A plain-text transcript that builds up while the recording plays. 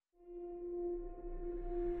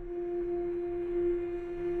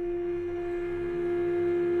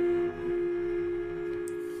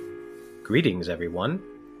Greetings, everyone.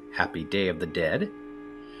 Happy Day of the Dead.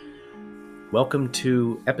 Welcome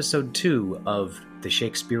to episode 2 of The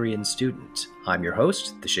Shakespearean Student. I'm your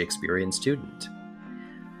host, The Shakespearean Student.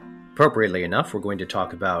 Appropriately enough, we're going to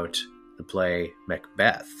talk about the play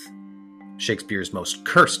Macbeth, Shakespeare's most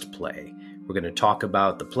cursed play. We're going to talk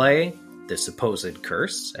about the play, the supposed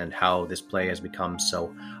curse, and how this play has become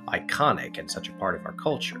so iconic and such a part of our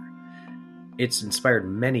culture. It's inspired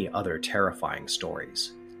many other terrifying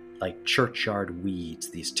stories. Like churchyard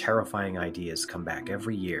weeds, these terrifying ideas come back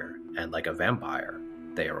every year, and like a vampire,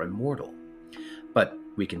 they are immortal. But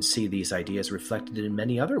we can see these ideas reflected in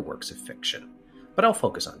many other works of fiction, but I'll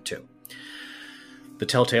focus on 2. The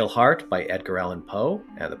Telltale Heart by Edgar Allan Poe,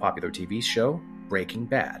 and the popular TV show Breaking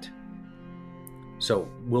Bad. So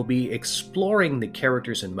we'll be exploring the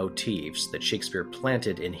characters and motifs that Shakespeare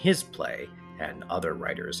planted in his play, and other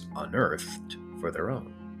writers unearthed for their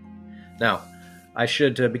own. Now, I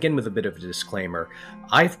should begin with a bit of a disclaimer.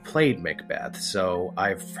 I've played Macbeth, so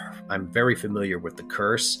I'm very familiar with the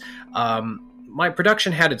curse. My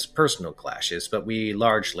production had its personal clashes, but we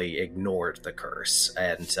largely ignored the curse,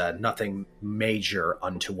 and nothing major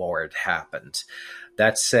untoward happened.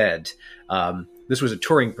 That said, this was a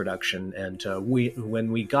touring production, and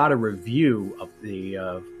when we got a review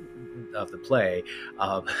of the play,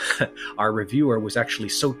 our reviewer was actually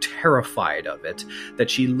so terrified of it that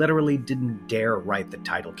she literally didn't dare write the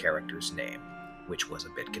title character's name, which was a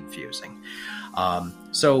bit confusing.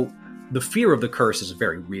 So the fear of the curse is a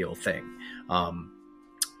very real thing.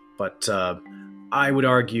 But I would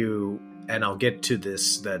argue, and I'll get to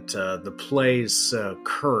this, that the play's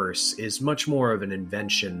curse is much more of an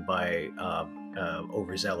invention by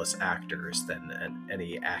overzealous actors than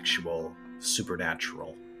any actual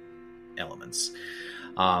supernatural elements.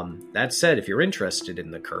 That said, if you're interested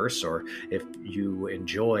in the curse, or if you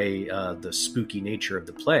enjoy the spooky nature of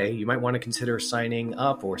the play, you might want to consider signing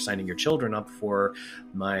up or signing your children up for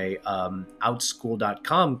my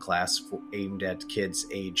outschool.com class aimed at kids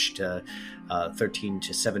aged 13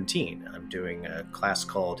 to 17. I'm doing a class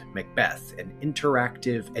called Macbeth, an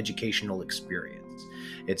interactive educational experience.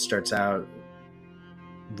 It starts out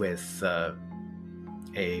with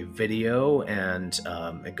a video, and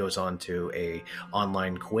it goes on to a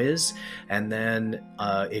online quiz, and then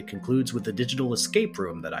it concludes with a digital escape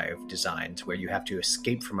room that I've designed, where you have to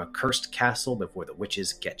escape from a cursed castle before the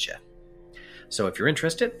witches get you. So if you're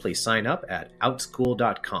interested, please sign up at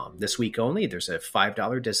outschool.com. This week only, there's a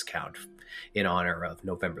 $5 discount in honor of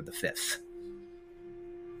November the 5th.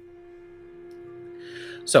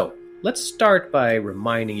 So let's start by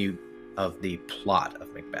reminding you of the plot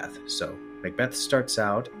of Macbeth. So Macbeth starts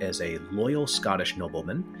out as a loyal Scottish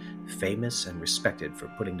nobleman, famous and respected for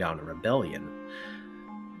putting down a rebellion.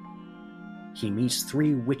 He meets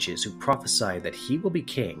 3 witches who prophesy that he will be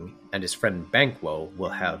king, and his friend Banquo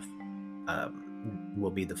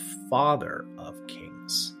will be the father of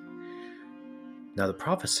kings. Now, the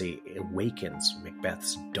prophecy awakens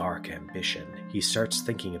Macbeth's dark ambition. He starts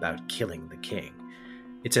thinking about killing the king.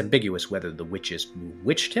 It's ambiguous whether the witches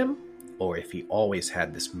bewitched him, or if he always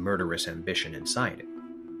had this murderous ambition inside him.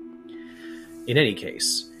 In any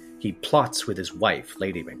case, he plots with his wife,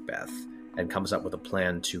 Lady Macbeth, and comes up with a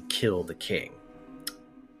plan to kill the king.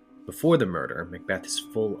 Before the murder, Macbeth is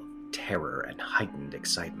full of terror and heightened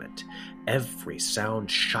excitement. Every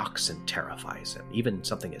sound shocks and terrifies him, even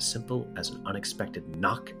something as simple as an unexpected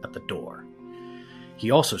knock at the door.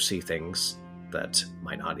 He also sees things that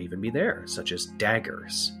might not even be there, such as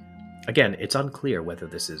daggers. Again, it's unclear whether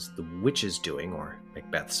this is the witch's doing or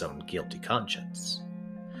Macbeth's own guilty conscience.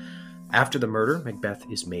 After the murder, Macbeth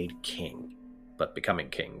is made king. But becoming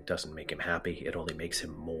king doesn't make him happy, it only makes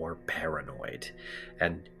him more paranoid.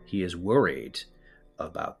 And he is worried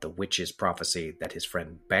about the witch's prophecy that his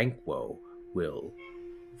friend Banquo will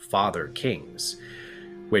father kings,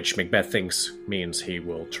 which Macbeth thinks means he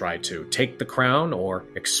will try to take the crown or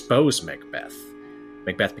expose Macbeth.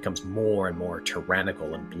 Macbeth becomes more and more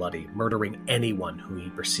tyrannical and bloody, murdering anyone who he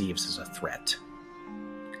perceives as a threat.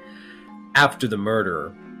 After the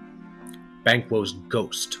murder, Banquo's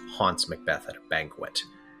ghost haunts Macbeth at a banquet,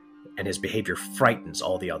 and his behavior frightens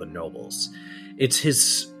all the other nobles. It's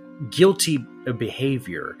his guilty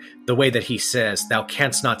behavior, the way that he says, "Thou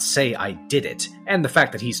canst not say I did it," and the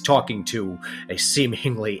fact that he's talking to a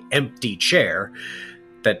seemingly empty chair,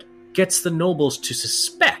 that gets the nobles to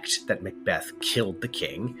suspect that Macbeth killed the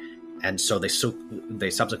king, and so they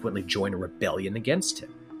subsequently join a rebellion against him.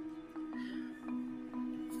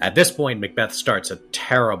 At this point, Macbeth starts a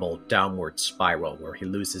terrible downward spiral where he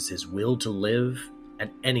loses his will to live and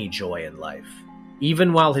any joy in life.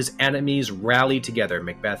 Even while his enemies rally together,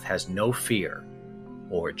 Macbeth has no fear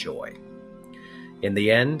or joy. In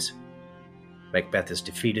the end, Macbeth is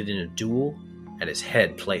defeated in a duel and his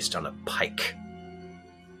head placed on a pike.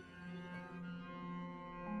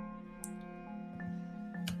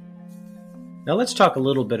 Now let's talk a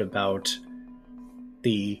little bit about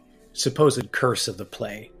the supposed curse of the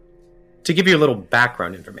play. To give you a little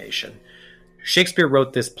background information, Shakespeare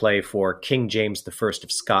wrote this play for King James I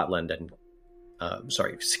of Scotland and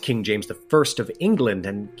King James I of England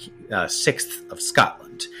and VI of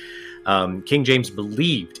Scotland. King James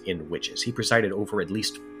believed in witches. He presided over at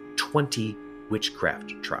least 20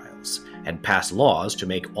 witchcraft trials and passed laws to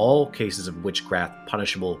make all cases of witchcraft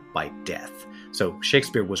punishable by death. So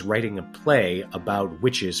Shakespeare was writing a play about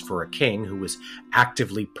witches for a king who was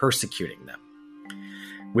actively persecuting them.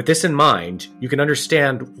 With this in mind, you can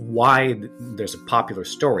understand why there's a popular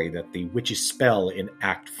story that the witch's spell in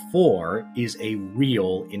Act 4 is a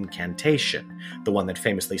real incantation, the one that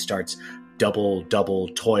famously starts, "Double, double,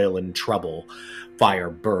 toil and trouble, fire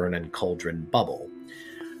burn and cauldron bubble."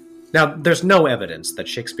 Now, there's no evidence that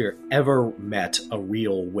Shakespeare ever met a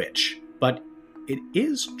real witch, but it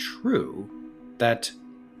is true that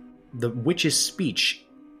the witch's speech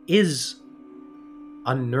is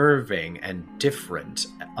unnerving and different,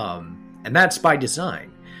 and that's by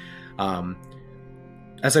design.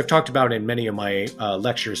 As I've talked about in many of my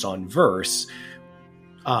lectures on verse,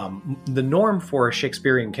 the norm for a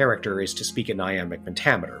Shakespearean character is to speak in iambic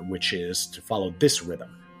pentameter, which is to follow this rhythm: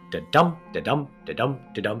 da-dum, da-dum, da-dum,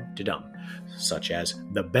 da-dum, da-dum, such as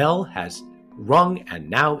 "The bell has rung and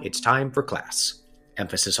now it's time for class."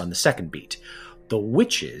 Emphasis on the second beat. The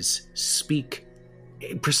witches speak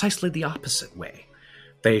precisely the opposite way.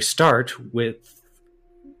 They start with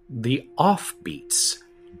the offbeats: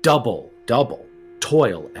 double, double,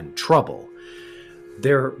 toil and trouble.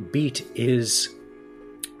 Their beat is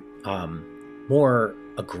more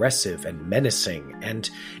aggressive and menacing,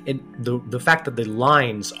 and the fact that the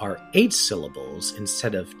lines are 8 syllables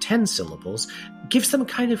instead of 10 syllables gives them a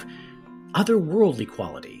kind of otherworldly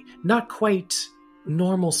quality, not quite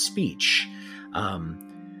normal speech.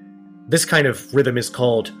 This kind of rhythm is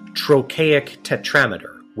called trochaic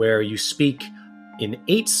tetrameter, where you speak in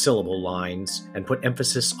 8-syllable lines and put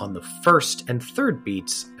emphasis on the first and third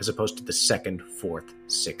beats as opposed to the second, fourth,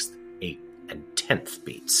 sixth, 8th, and 10th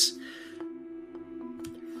beats.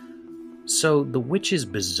 So the witch's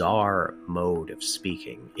bizarre mode of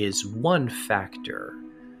speaking is one factor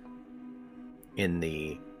in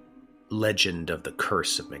the legend of the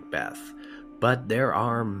curse of Macbeth. But there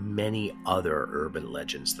are many other urban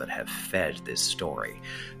legends that have fed this story.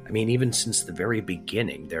 I mean, even since the very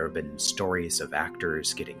beginning, there have been stories of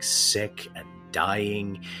actors getting sick and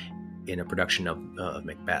dying in a production of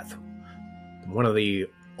Macbeth. One of the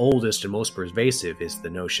oldest and most pervasive is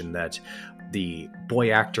the notion that the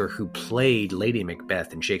boy actor who played Lady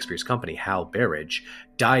Macbeth in Shakespeare's company, Hal Berridge,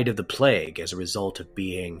 died of the plague as a result of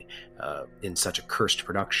being in such a cursed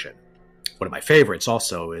production. One of my favorites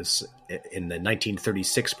also is in the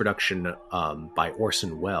 1936 production by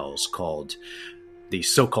Orson Welles called the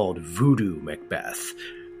so-called Voodoo Macbeth,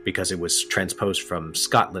 because it was transposed from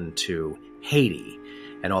Scotland to Haiti,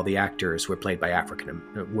 and all the actors were played by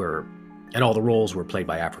and all the roles were played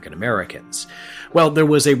by African Americans. Well, there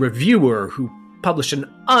was a reviewer who published an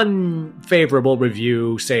unfavorable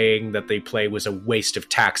review saying that the play was a waste of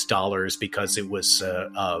tax dollars because it was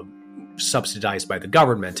subsidized by the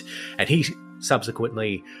government, and he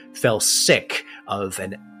subsequently fell sick of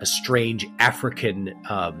a strange African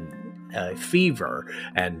fever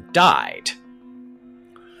and died.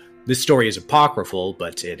 This story is apocryphal,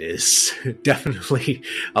 but it is definitely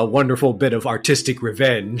a wonderful bit of artistic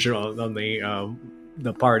revenge on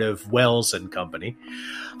the part of Wells and company.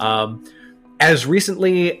 As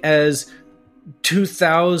recently as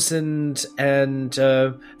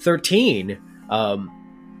 2013,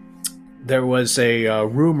 there was a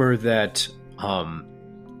rumor that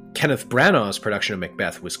Kenneth Branagh's production of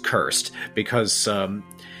Macbeth was cursed because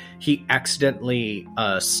he accidentally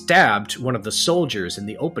stabbed one of the soldiers in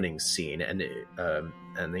the opening scene, and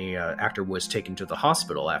the actor was taken to the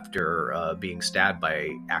hospital after being stabbed by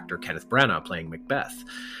actor Kenneth Branagh playing Macbeth.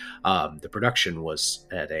 The production was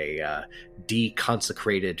at a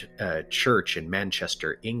deconsecrated church in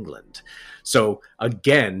Manchester, England. So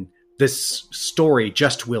again, this story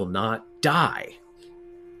just will not die.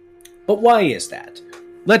 But why is that?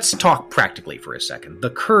 Let's talk practically for a second.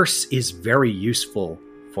 The curse is very useful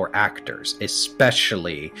for actors,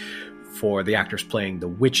 especially for the actors playing the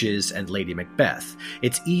witches and Lady Macbeth.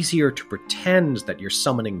 It's easier to pretend that you're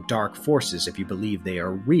summoning dark forces if you believe they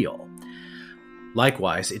are real.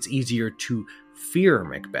 Likewise, it's easier to fear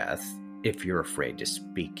Macbeth if you're afraid to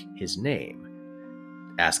speak his name.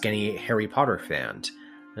 Ask any Harry Potter fan.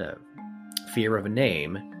 Fear of a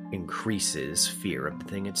name increases fear of the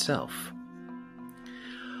thing itself.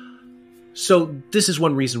 So this is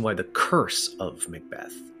one reason why the curse of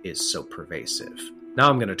Macbeth is so pervasive. Now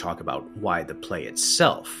I'm going to talk about why the play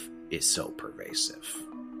itself is so pervasive.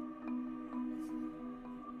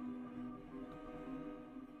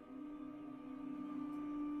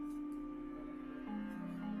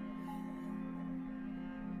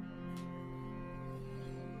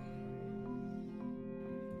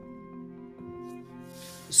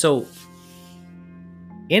 So,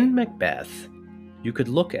 in Macbeth, you could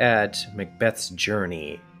look at Macbeth's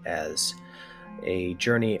journey as a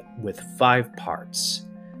journey with 5 parts.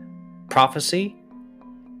 Prophecy,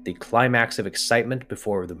 the climax of excitement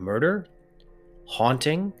before the murder,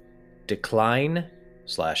 haunting, decline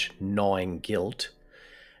 / gnawing guilt,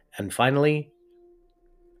 and finally,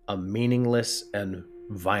 a meaningless and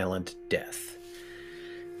violent death.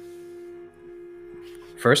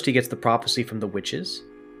 First, he gets the prophecy from the witches.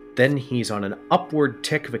 Then he's on an upward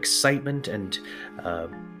tick of excitement and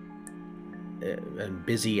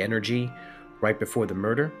busy energy right before the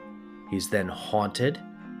murder. He's then haunted,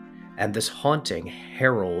 and this haunting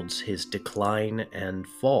heralds his decline and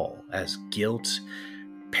fall as guilt,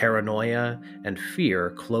 paranoia, and fear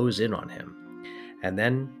close in on him. And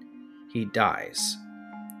then he dies.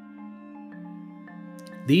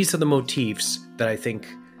 These are the motifs that I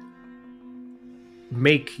think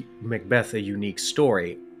make Macbeth a unique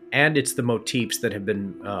story, and it's the motifs that have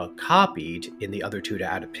been copied in the other 2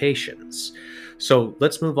 adaptations. So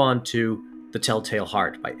let's move on to The Telltale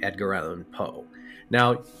Heart by Edgar Allan Poe.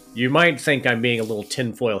 Now, you might think I'm being a little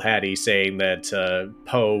tinfoil hatty saying that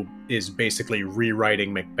Poe is basically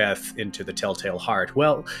rewriting Macbeth into The Telltale Heart.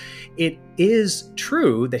 Well, it is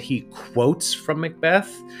true that he quotes from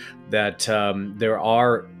Macbeth, that there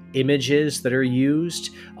are images that are used.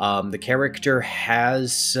 The character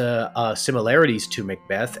has similarities to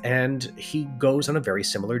Macbeth, and he goes on a very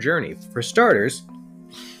similar journey. For starters,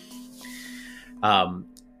 Poe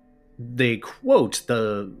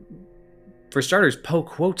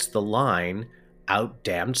quotes the line, "Out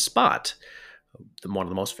damned spot," one of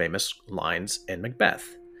the most famous lines in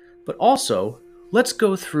Macbeth. But also, let's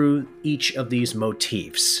go through each of these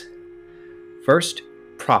motifs. First,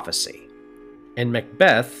 prophecy. In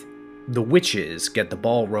Macbeth, the witches get the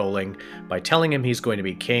ball rolling by telling him he's going to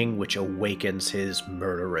be king, which awakens his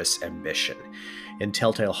murderous ambition. In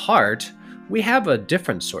Telltale Heart, we have a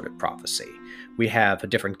different sort of prophecy. We have a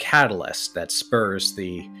different catalyst that spurs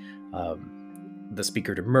the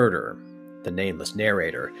speaker to murder, the nameless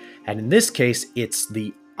narrator. And in this case, it's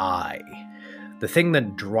the eye. The thing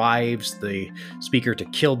that drives the speaker to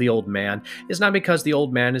kill the old man is not because the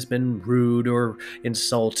old man has been rude or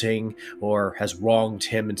insulting or has wronged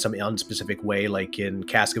him in some unspecific way, like in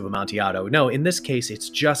Cask of Amontillado. No, in this case, it's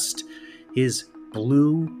just his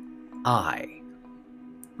blue eye.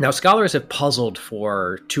 Now, scholars have puzzled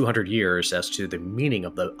for 200 years as to the meaning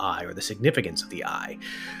of the eye or the significance of the eye.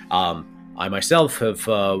 I myself have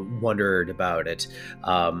wondered about it.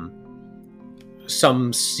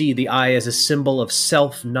 Some see the eye as a symbol of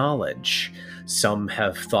self-knowledge. Some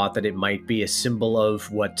have thought that it might be a symbol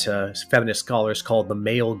of what feminist scholars call the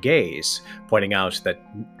male gaze, pointing out that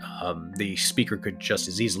the speaker could just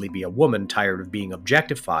as easily be a woman tired of being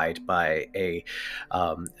objectified by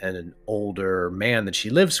an older man that she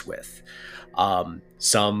lives with.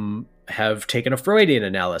 Some have taken a Freudian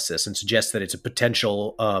analysis and suggest that it's a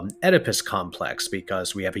potential Oedipus complex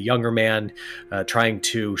because we have a younger man trying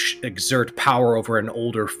to exert power over an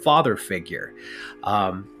older father figure.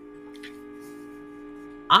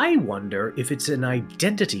 I wonder if it's an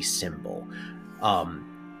identity symbol.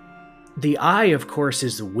 The eye, of course,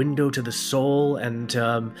 is the window to the soul and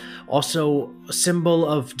also a symbol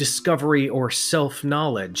of discovery or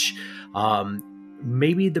self-knowledge.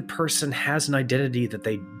 Maybe the person has an identity that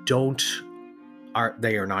they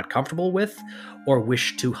are not comfortable with or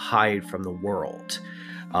wish to hide from the world.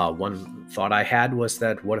 One thought I had was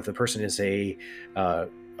that what if the person is a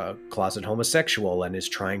closet homosexual and is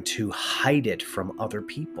trying to hide it from other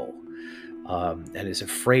people and is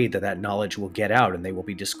afraid that knowledge will get out and they will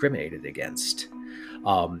be discriminated against.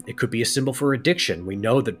 It could be a symbol for addiction. We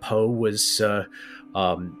know that Poe was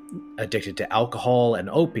addicted to alcohol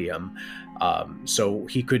and opium. So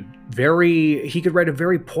he could write a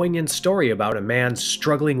very poignant story about a man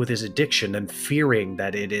struggling with his addiction and fearing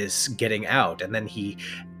that it is getting out. And then he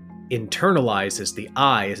internalizes the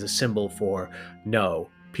eye as a symbol for, no,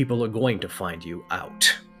 people are going to find you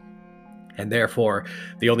out. And therefore,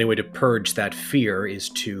 the only way to purge that fear is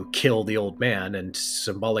to kill the old man and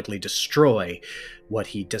symbolically destroy what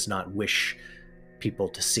he does not wish people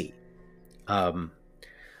to see.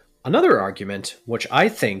 Another argument, which I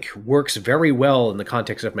think works very well in the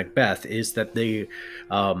context of Macbeth, is that the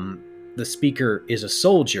speaker is a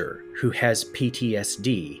soldier who has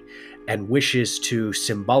PTSD and wishes to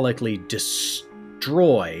symbolically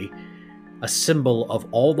destroy a symbol of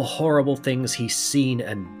all the horrible things he's seen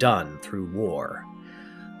and done through war.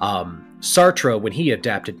 Sartre, when he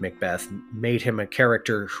adapted Macbeth, made him a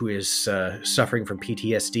character who is suffering from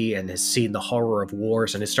PTSD and has seen the horror of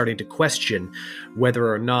wars and is starting to question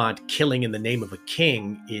whether or not killing in the name of a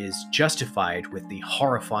king is justified with the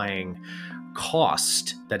horrifying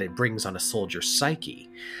cost that it brings on a soldier's psyche.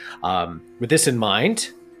 With this in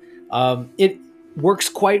mind, it works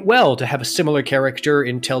quite well to have a similar character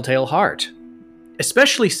in Telltale Heart,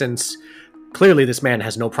 especially since clearly this man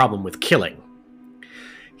has no problem with killing.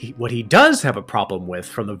 What he does have a problem with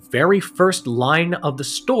from the very first line of the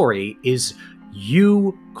story is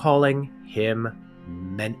you calling him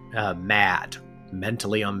mad,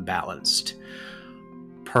 mentally unbalanced.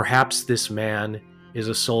 Perhaps this man is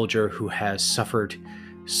a soldier who has suffered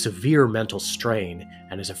severe mental strain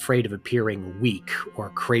and is afraid of appearing weak or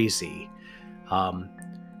crazy.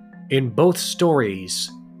 In both stories,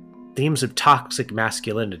 themes of toxic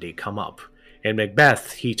masculinity come up. In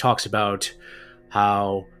Macbeth, he talks about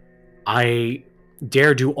how I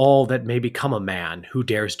dare do all that may become a man, who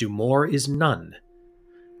dares do more is none.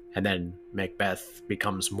 And then Macbeth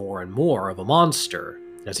becomes more and more of a monster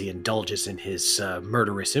as he indulges in his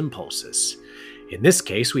murderous impulses. In this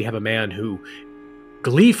case, we have a man who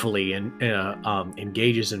gleefully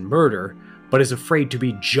engages in murder, but is afraid to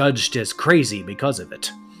be judged as crazy because of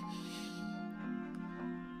it.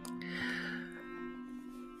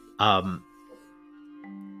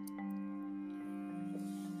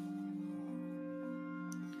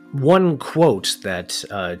 One quote that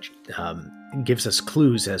gives us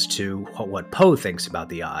clues as to what Poe thinks about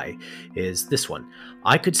the eye is this one.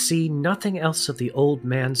 I could see nothing else of the old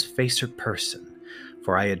man's face or person,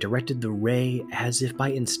 for I had directed the ray as if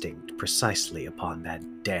by instinct precisely upon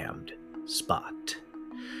that damned spot.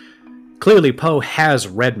 Clearly, Poe has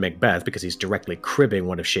read Macbeth because he's directly cribbing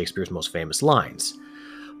one of Shakespeare's most famous lines.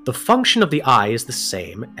 The function of the eye is the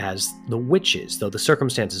same as the witch's, though the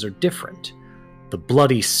circumstances are different. The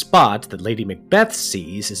bloody spot that Lady Macbeth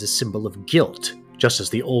sees is a symbol of guilt, just as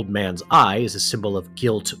the old man's eye is a symbol of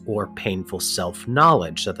guilt or painful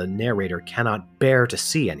self-knowledge that the narrator cannot bear to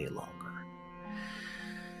see any longer.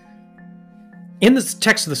 In the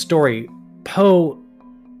text of the story, Poe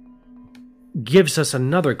gives us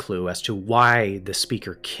another clue as to why the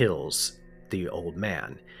speaker kills the old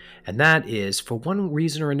man, and that is, for one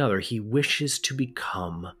reason or another, he wishes to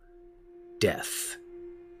become death.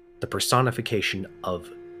 The personification of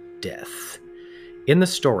death. In the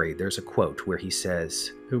story, there's a quote where he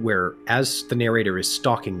says, where as the narrator is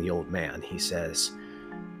stalking the old man, he says,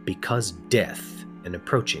 because death, in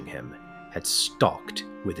approaching him, had stalked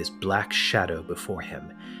with his black shadow before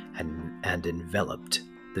him and enveloped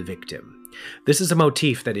the victim. This is a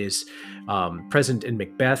motif that is present in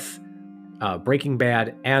Macbeth, Breaking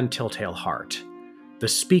Bad, and Telltale Heart. The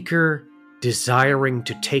speaker desiring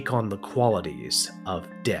to take on the qualities of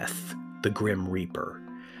death, the Grim Reaper.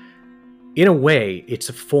 In a way, it's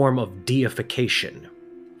a form of deification,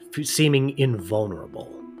 seeming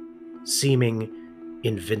invulnerable, seeming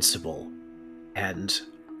invincible, and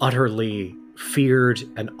utterly feared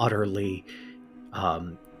and utterly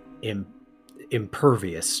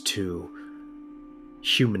impervious to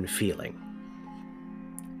human feeling.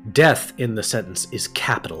 Death in the sentence is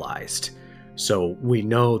capitalized, so we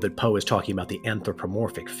know that Poe is talking about the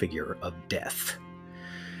anthropomorphic figure of death.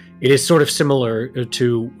 It is sort of similar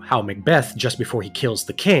to how Macbeth, just before he kills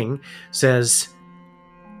the king, says,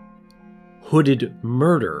 hooded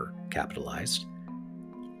murder, capitalized,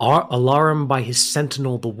 alarm by his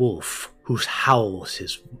sentinel the wolf, whose howls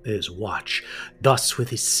his watch, thus with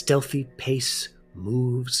his stealthy pace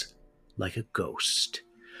moves like a ghost.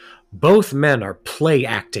 Both men are play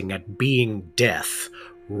acting at being death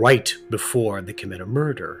right before they commit a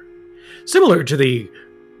murder. Similar to the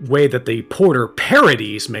way that the porter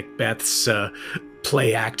parodies Macbeth's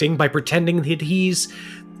play acting by pretending that he's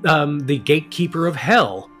the gatekeeper of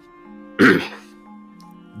hell.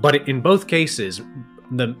 But in both cases,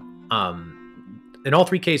 in all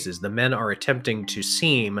three cases, the men are attempting to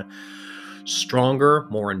seem stronger,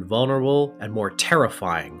 more invulnerable, and more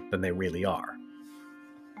terrifying than they really are.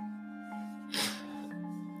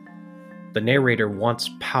 The narrator wants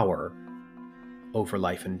power over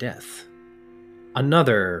life and death.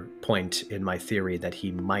 Another point in my theory that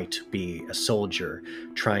he might be a soldier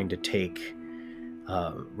trying to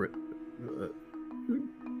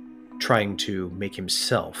trying to make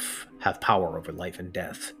himself have power over life and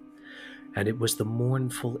death. And it was the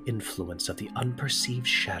mournful influence of the unperceived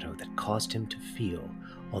shadow that caused him to feel,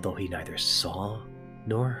 although he neither saw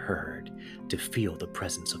nor heard, to feel the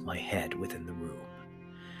presence of my head within the room.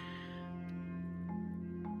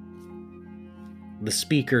 The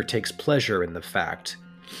speaker takes pleasure in the fact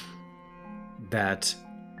that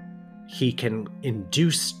he can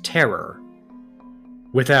induce terror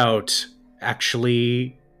without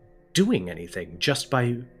actually doing anything. Just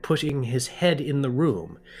by putting his head in the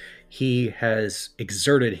room, he has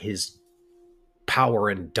exerted his power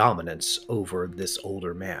and dominance over this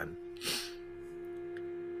older man.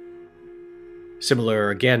 Similar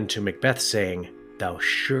again to Macbeth saying, "Thou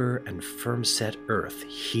sure and firm-set earth,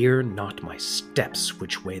 hear not my steps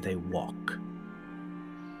which way they walk."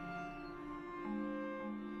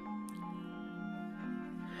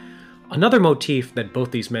 Another motif that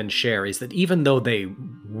both these men share is that even though they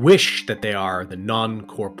wish that they are the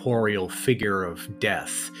non-corporeal figure of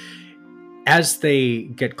death, as they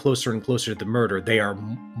get closer and closer to the murder, they are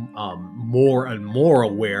more and more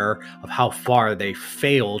aware of how far they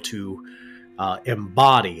fail to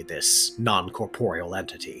embody this non-corporeal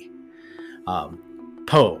entity.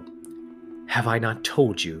 Poe, have I not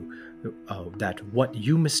told you that what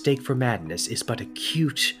you mistake for madness is but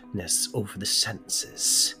acuteness over the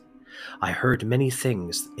senses? I heard many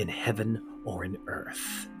things in heaven or in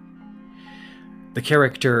earth. The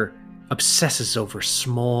character obsesses over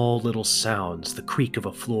small little sounds, the creak of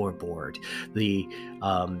a floorboard, the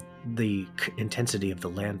intensity of the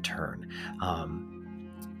lantern,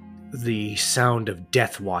 the sound of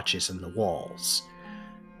death watches in the walls.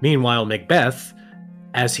 Meanwhile, Macbeth,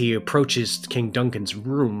 as he approaches King Duncan's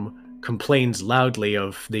room, complains loudly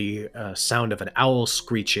of the sound of an owl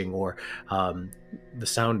screeching or the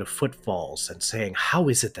sound of footfalls, and saying, "How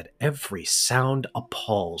is it that every sound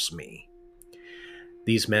appalls me?"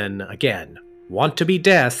 These men, again, want to be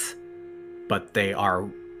death, but they are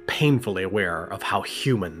painfully aware of how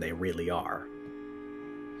human they really are.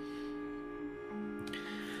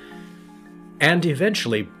 And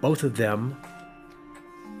eventually, both of them,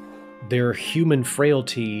 their human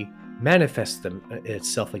frailty manifests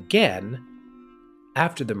itself again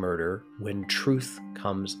after the murder when truth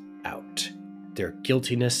comes out. Their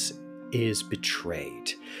guiltiness is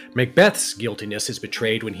betrayed. Macbeth's guiltiness is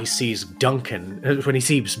betrayed when he sees Banquo's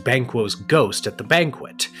ghost at the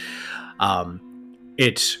banquet.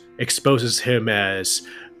 It exposes him as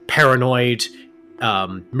paranoid,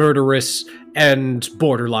 murderous, and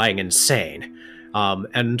borderline insane.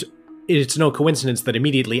 And it's no coincidence that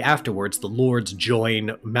immediately afterwards the lords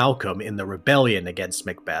join Malcolm in the rebellion against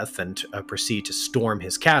Macbeth and proceed to storm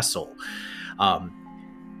his castle.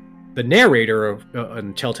 The narrator of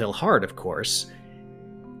Telltale Heart, of course,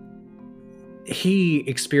 he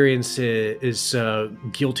experiences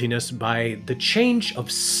guiltiness by the change of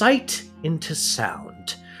sight into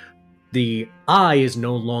sound. The eye is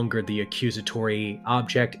no longer the accusatory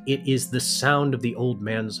object, it is the sound of the old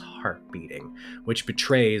man's heart beating, which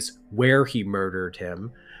betrays where he murdered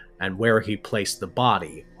him and where he placed the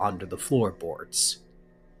body onto the floorboards.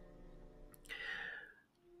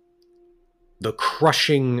 The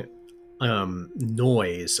crushing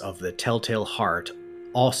noise of the Telltale Heart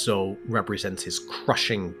also represents his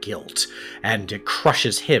crushing guilt, and it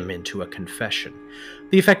crushes him into a confession.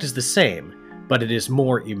 The effect is the same, but it is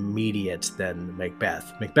more immediate than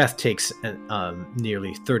Macbeth. Macbeth takes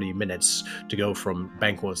nearly 30 minutes to go from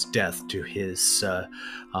Banquo's death to his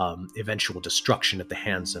eventual destruction at the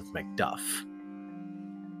hands of Macduff.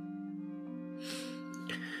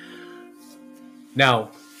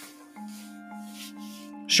 Now,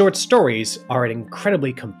 short stories are an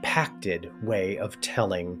incredibly compacted way of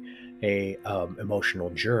telling a emotional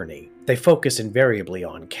journey. They focus invariably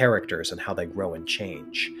on characters and how they grow and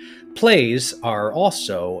change. Plays are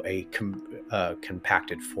also a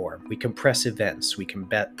compacted form. We compress events, we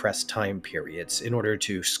compress time periods in order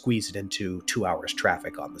to squeeze it into 2 hours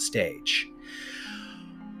traffic on the stage.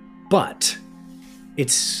 But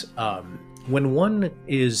it's when one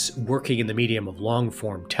is working in the medium of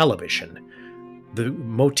long-form television, the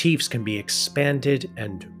motifs can be expanded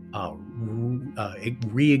and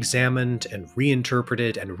re-examined and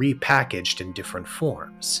reinterpreted and repackaged in different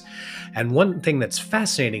forms. And one thing that's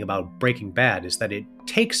fascinating about Breaking Bad is that it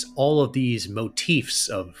takes all of these motifs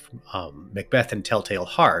of Macbeth and Telltale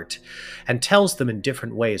Heart and tells them in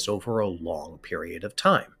different ways over a long period of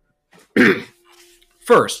time.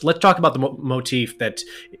 First, let's talk about the motif that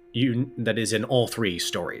is in all three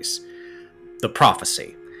stories. The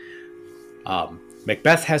prophecy.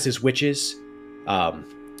 Macbeth has his witches.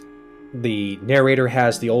 The narrator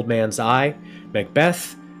has the old man's eye.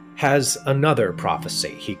 Macbeth has another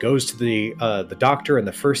prophecy. He goes to the doctor in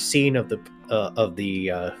the first scene of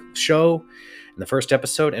the show, in the first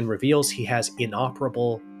episode, and reveals he has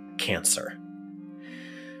inoperable cancer.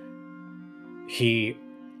 He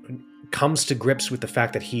comes to grips with the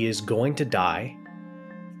fact that he is going to die,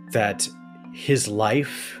 that his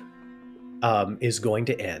life is going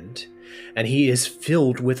to end, and he is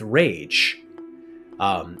filled with rage.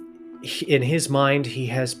 In his mind, he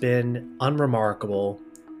has been unremarkable,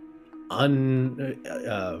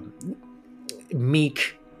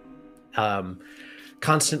 meek,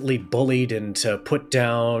 constantly bullied and put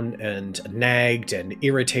down and nagged and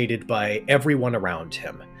irritated by everyone around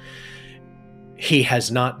him. He has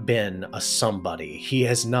not been a somebody. He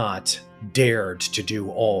has not dared to do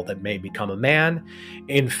all that may become a man.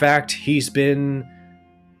 In fact, he's been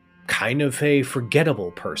kind of a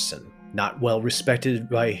forgettable person, not well respected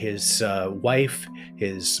by his wife,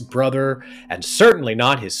 his brother, and certainly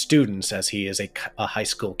not his students, as he is a high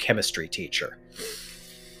school chemistry teacher.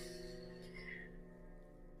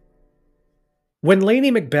 When Lady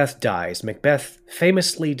Macbeth dies, Macbeth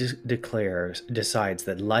famously decides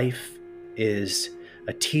that life is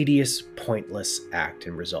a tedious, pointless act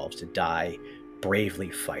and resolves to die bravely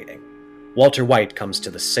fighting. Walter White comes to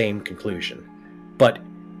the same conclusion, but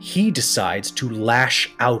he decides to lash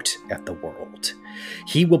out at the world.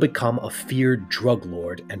 He will become a feared drug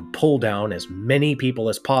lord and pull down as many people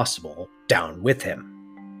as possible down with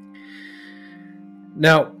him.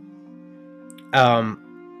 Now,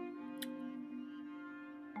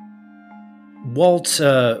 Walt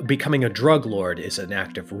becoming a drug lord is an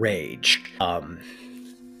act of rage.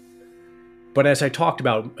 But as I talked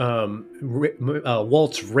about,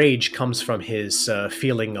 Walt's rage comes from his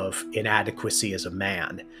feeling of inadequacy as a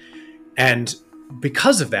man. And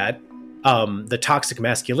because of that, the toxic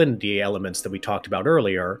masculinity elements that we talked about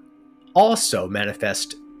earlier also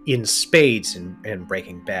manifest in spades in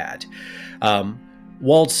Breaking Bad.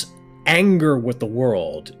 Walt's anger with the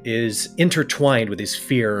world is intertwined with his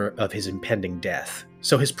fear of his impending death.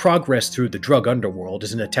 So his progress through the drug underworld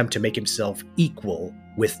is an attempt to make himself equal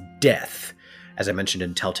with death. As I mentioned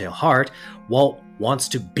in Telltale Heart, Walt wants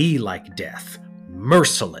to be like death,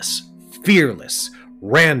 merciless, fearless,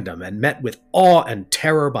 random, and met with awe and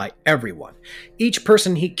terror by everyone. Each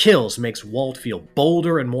person he kills makes Walt feel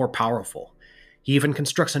bolder and more powerful. He even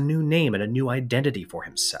constructs a new name and a new identity for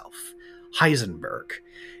himself, Heisenberg.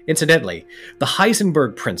 Incidentally, the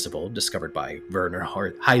Heisenberg principle, discovered by Werner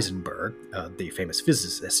Heisenberg, the famous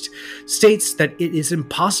physicist, states that it is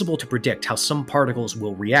impossible to predict how some particles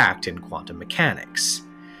will react in quantum mechanics.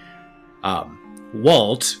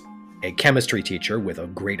 Walt, a chemistry teacher with a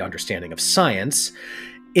great understanding of science,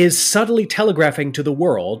 is subtly telegraphing to the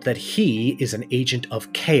world that he is an agent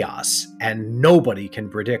of chaos, and nobody can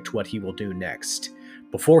predict what he will do next.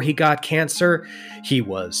 Before he got cancer, he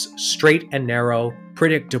was straight and narrow,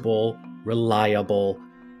 predictable, reliable,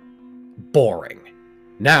 boring.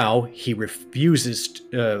 Now he refuses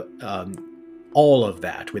all of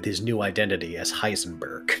that with his new identity as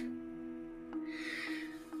Heisenberg.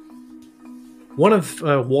 One of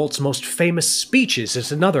Walt's most famous speeches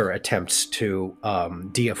is another attempt to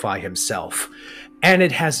deify himself, and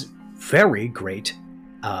it has very great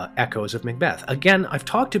echoes of Macbeth. Again, I've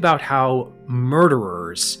talked about how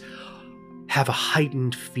murderers have a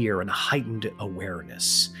heightened fear and a heightened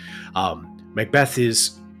awareness. Macbeth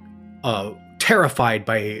is terrified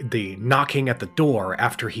by the knocking at the door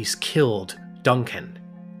after he's killed Duncan.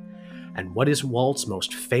 And what is Walt's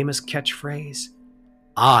most famous catchphrase?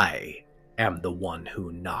 I am the one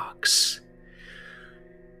who knocks.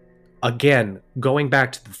 Again, going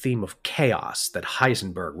back to the theme of chaos that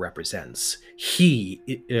Heisenberg represents, he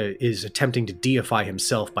is attempting to deify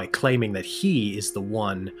himself by claiming that he is the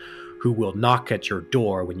one who will knock at your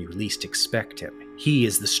door when you least expect him. He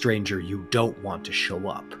is the stranger you don't want to show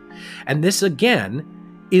up. And this, again,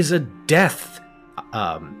 is a death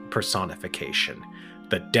personification.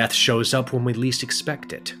 That death shows up when we least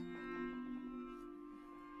expect it.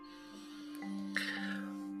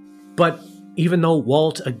 But even though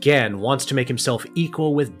Walt, again, wants to make himself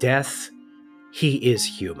equal with death, he is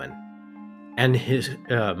human. And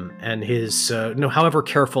however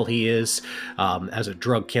careful he is as a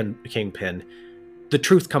drug kingpin, the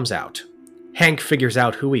truth comes out. Hank figures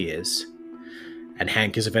out who he is, and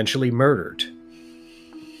Hank is eventually murdered.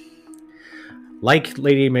 Like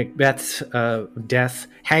Lady Macbeth's death,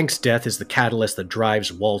 Hank's death is the catalyst that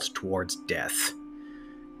drives Walt towards death.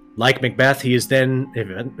 Like Macbeth, he is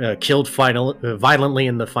then killed violently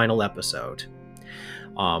in the final episode.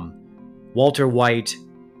 Walter White,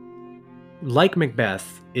 like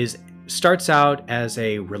Macbeth, starts out as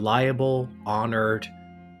a reliable, honored,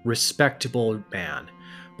 respectable man.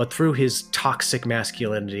 But through his toxic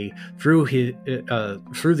masculinity, through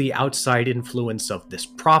the outside influence of this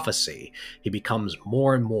prophecy, he becomes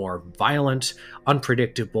more and more violent,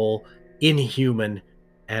 unpredictable, inhuman,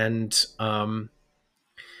 and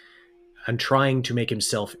trying to make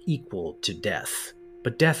himself equal to death.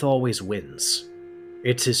 But death always wins.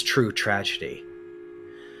 It's his true tragedy.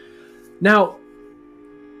 Now,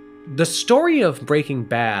 the story of Breaking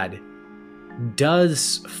Bad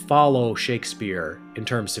does follow Shakespeare in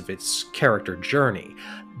terms of its character journey,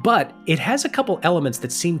 but it has a couple elements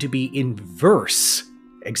that seem to be inverse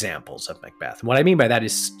examples of Macbeth. What I mean by that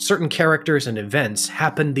is certain characters and events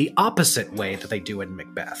happen the opposite way that they do in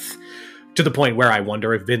Macbeth, to the point where I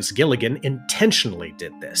wonder if Vince Gilligan intentionally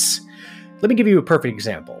did this. Let me give you a perfect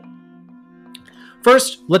example.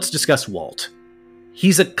 First, let's discuss Walt.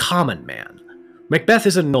 He's a common man. Macbeth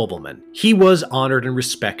is a nobleman. He was honored and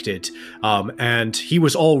respected, and he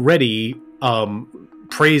was already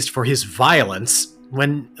praised for his violence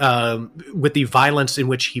when, with the violence in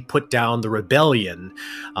which he put down the rebellion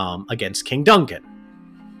against King Duncan.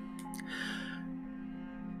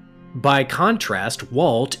 By contrast,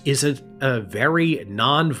 Walt is a very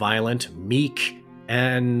non-violent, meek,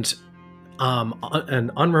 and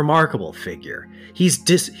an unremarkable figure. He's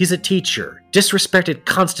a teacher, disrespected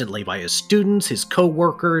constantly by his students, his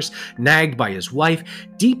co-workers, nagged by his wife.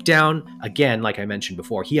 Deep down, again, like I mentioned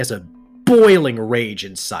before, he has a boiling rage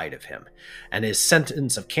inside of him, and his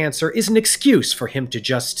sentence of cancer is an excuse for him to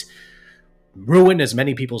just ruin as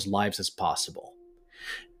many people's lives as possible.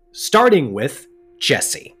 Starting with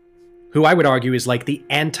Jesse, who I would argue is like the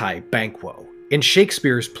anti-Banquo. In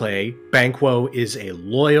Shakespeare's play, Banquo is a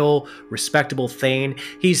loyal, respectable thane.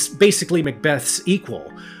 He's basically Macbeth's equal.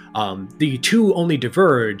 The two only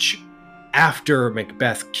diverge after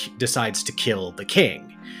Macbeth decides to kill the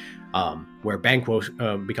king, where Banquo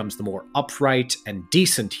becomes the more upright and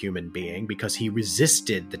decent human being because he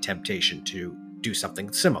resisted the temptation to do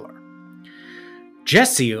something similar.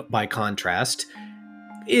 Jesse, by contrast,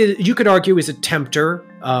 you could argue is a tempter,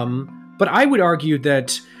 but I would argue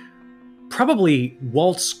that probably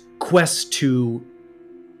Walt's quest to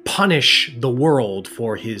punish the world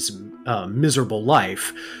for his miserable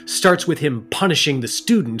life starts with him punishing the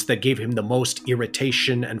students that gave him the most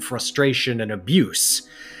irritation and frustration and abuse.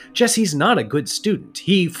 Jesse's not a good student.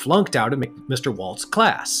 He flunked out of Mr. Walt's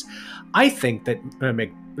class. I think that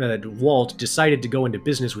Walt decided to go into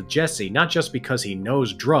business with Jesse not just because he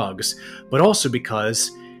knows drugs, but also because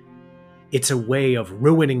it's a way of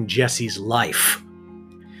ruining Jesse's life.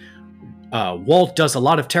 Walt does a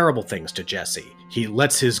lot of terrible things to Jesse. He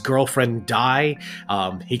lets his girlfriend die.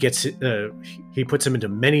 He puts him into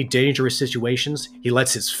many dangerous situations. He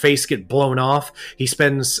lets his face get blown off. He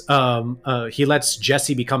lets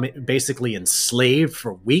Jesse become basically enslaved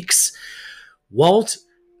for weeks. Walt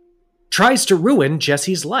tries to ruin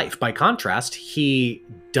Jesse's life. By contrast, he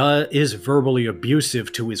is verbally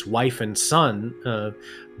abusive to his wife and son,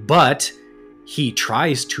 but he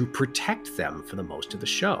tries to protect them for the most of the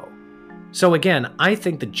show. So again, I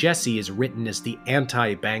think that Jesse is written as the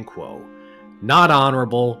anti-Banquo. Not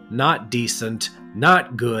honorable, not decent,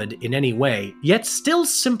 not good in any way, yet still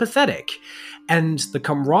sympathetic. And the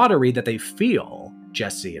camaraderie that they feel,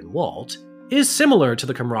 Jesse and Walt, is similar to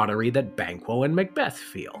the camaraderie that Banquo and Macbeth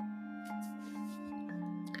feel.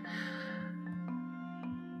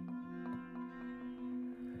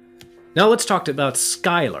 Now let's talk about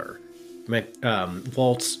Skylar,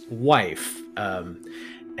 Walt's wife,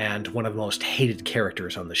 and one of the most hated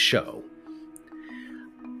characters on the show.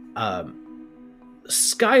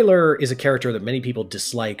 Skylar is a character that many people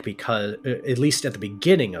dislike because, at least at the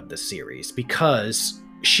beginning of the series, because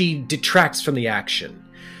she detracts from the action.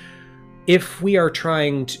 If we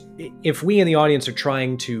in the audience are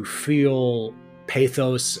trying to feel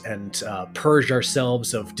pathos and purge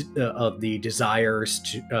ourselves of the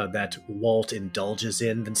desires that Walt indulges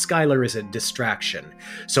in, then Skylar is a distraction.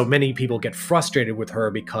 So many people get frustrated with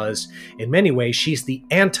her because, in many ways, she's the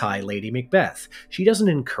anti-Lady Macbeth. She doesn't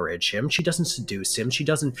encourage him. She doesn't seduce him. She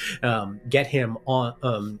doesn't get him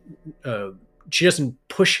on. She doesn't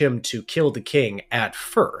push him to kill the king at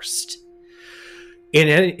first.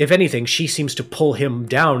 If anything, she seems to pull him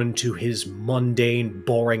down into his mundane,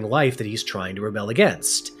 boring life that he's trying to rebel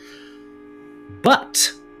against. But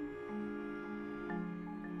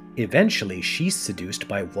eventually, she's seduced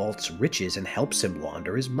by Walt's riches and helps him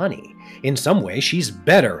launder his money. In some way, she's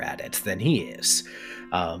better at it than he is.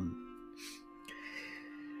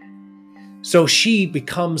 So she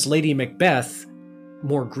becomes Lady Macbeth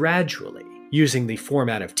more gradually, using the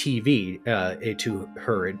format of TV to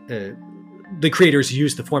her the creators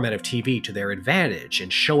used the format of TV to their advantage in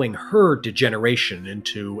showing her degeneration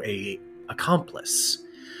into a accomplice.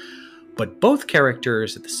 But both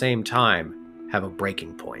characters at the same time have a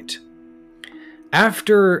breaking point.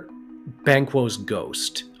 After Banquo's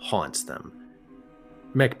ghost haunts them,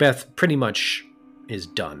 Macbeth pretty much is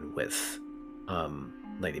done with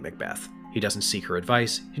Lady Macbeth. He doesn't seek her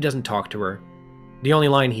advice. He doesn't talk to her. The only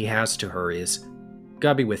line he has to her is,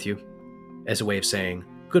 "God be with you," as a way of saying,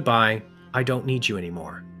 "Goodbye, I don't need you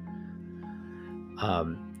anymore."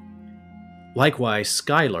 Likewise,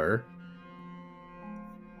 Skylar,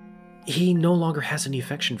 he no longer has any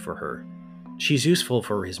affection for her. She's useful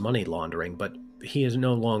for his money laundering, but he is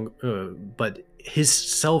no longer. But his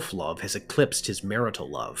self-love has eclipsed his marital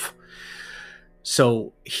love,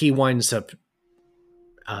 so he winds up.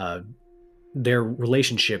 Their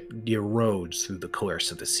relationship erodes through the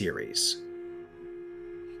course of the series.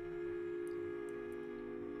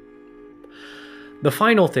 The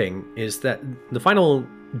final thing is that the final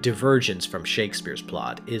divergence from Shakespeare's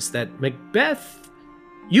plot is that Macbeth,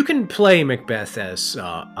 you can play Macbeth as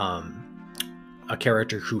a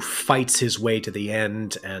character who fights his way to the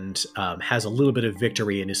end and has a little bit of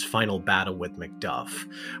victory in his final battle with Macduff,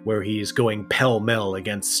 where he's going pell-mell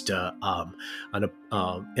against in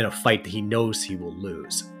a fight that he knows he will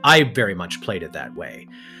lose. I very much played it that way.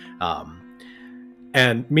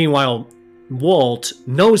 And meanwhile, Walt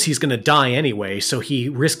knows he's going to die anyway, so he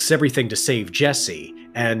risks everything to save Jesse.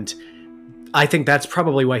 And I think that's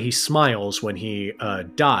probably why he smiles when he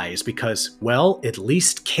dies, because, well, at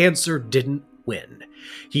least cancer didn't win.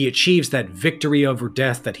 He achieves that victory over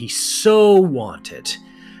death that he so wanted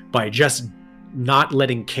by just not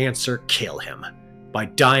letting cancer kill him, by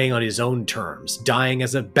dying on his own terms, dying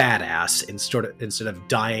as a badass instead of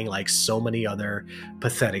dying like so many other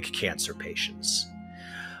pathetic cancer patients.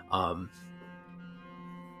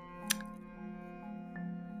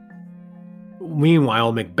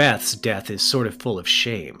 Meanwhile, Macbeth's death is sort of full of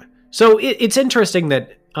shame. So it's interesting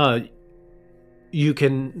that you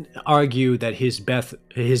can argue that his death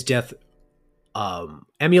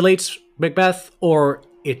emulates Macbeth, or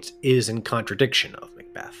it is in contradiction of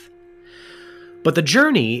Macbeth. But the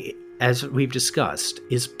journey, as we've discussed,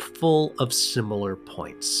 is full of similar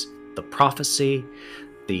points. The prophecy,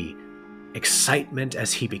 the excitement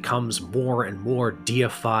as he becomes more and more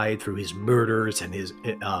deified through his murders and his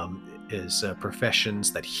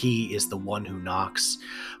professions that he is the one who knocks.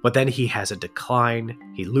 But then he has a decline.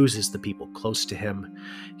 He loses the people close to him.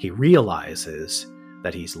 He realizes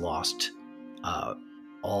that he's lost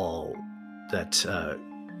all that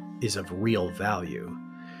is of real value.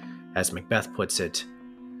 As Macbeth puts it,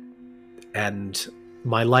 "And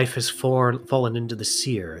my life has fallen into the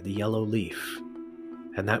sear, the yellow leaf,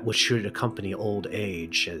 and that which should accompany old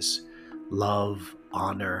age as love,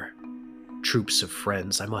 honor, troops of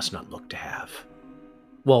friends I must not look to have."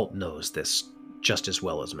 Walt knows this just as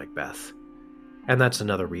well as Macbeth, and that's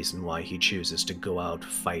another reason why he chooses to go out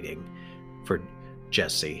fighting for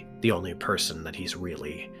Jesse, the only person that he's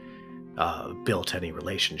really built any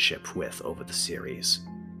relationship with over the series,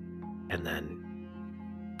 and then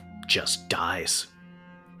just dies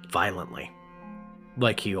violently,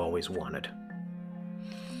 like he always wanted.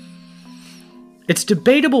 It's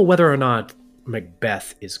debatable whether or not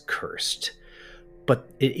Macbeth is cursed,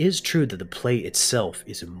 but it is true that the play itself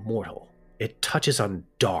is immortal. It touches on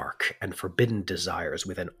dark and forbidden desires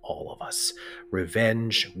within all of us: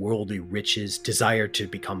 revenge, worldly riches, desire to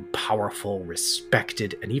become powerful,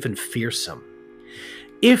 respected, and even fearsome.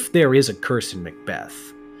 If there is a curse in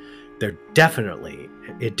Macbeth, it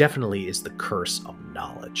definitely is the curse of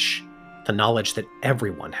knowledge. The knowledge that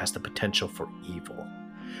everyone has the potential for evil,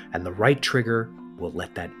 and the right trigger will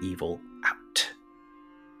let that evil out.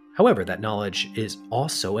 However, that knowledge is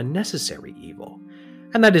also a necessary evil,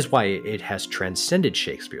 and that is why it has transcended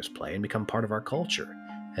Shakespeare's play and become part of our culture,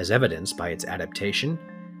 as evidenced by its adaptation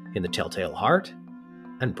in The Telltale Heart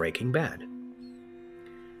and Breaking Bad.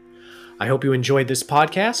 I hope you enjoyed this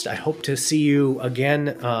podcast. I hope to see you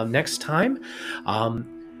again next time.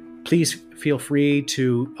 Please feel free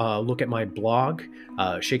to look at my blog,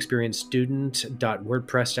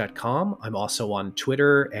 shakespeareanstudent.wordpress.com. I'm also on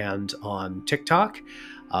Twitter and on TikTok.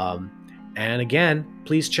 And again,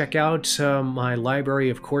 please check out my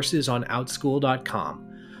library of courses on outschool.com.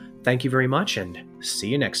 Thank you very much, and see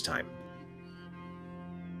you next time.